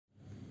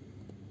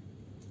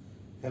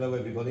Hello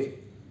everybody.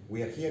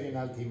 We are here in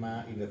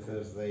Āltima in the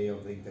first day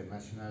of the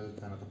International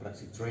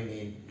Tanatopraxia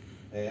training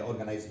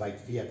organized by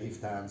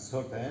FIAT-IFTA and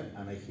Sortem,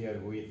 and I'm here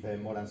with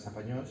Moran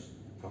Sapanjoš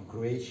from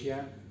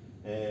Croatia.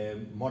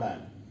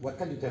 Moran, what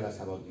can you tell us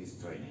about this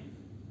training?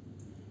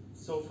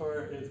 So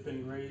far it's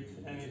been great,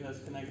 and it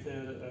has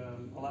connected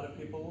a lot of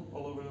people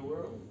all over the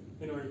world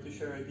in order to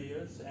share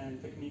ideas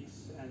and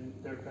techniques and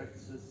their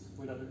practices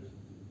with others.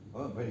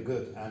 Oh, very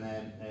good.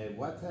 And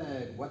what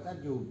are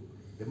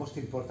the most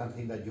important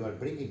thing that you are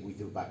bringing with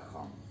you back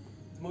home?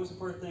 The most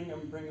important thing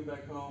I'm bringing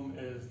back home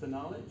is the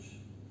knowledge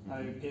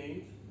I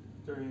gained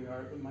during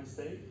my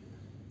stay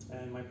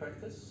and my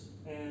practice,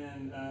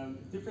 and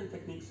different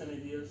techniques and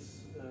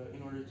ideas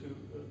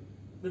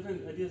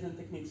different ideas and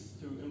techniques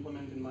to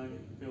implement in my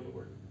field of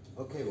work.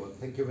 Okay, well,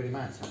 thank you very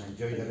much, and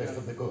enjoy the rest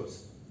of the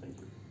course.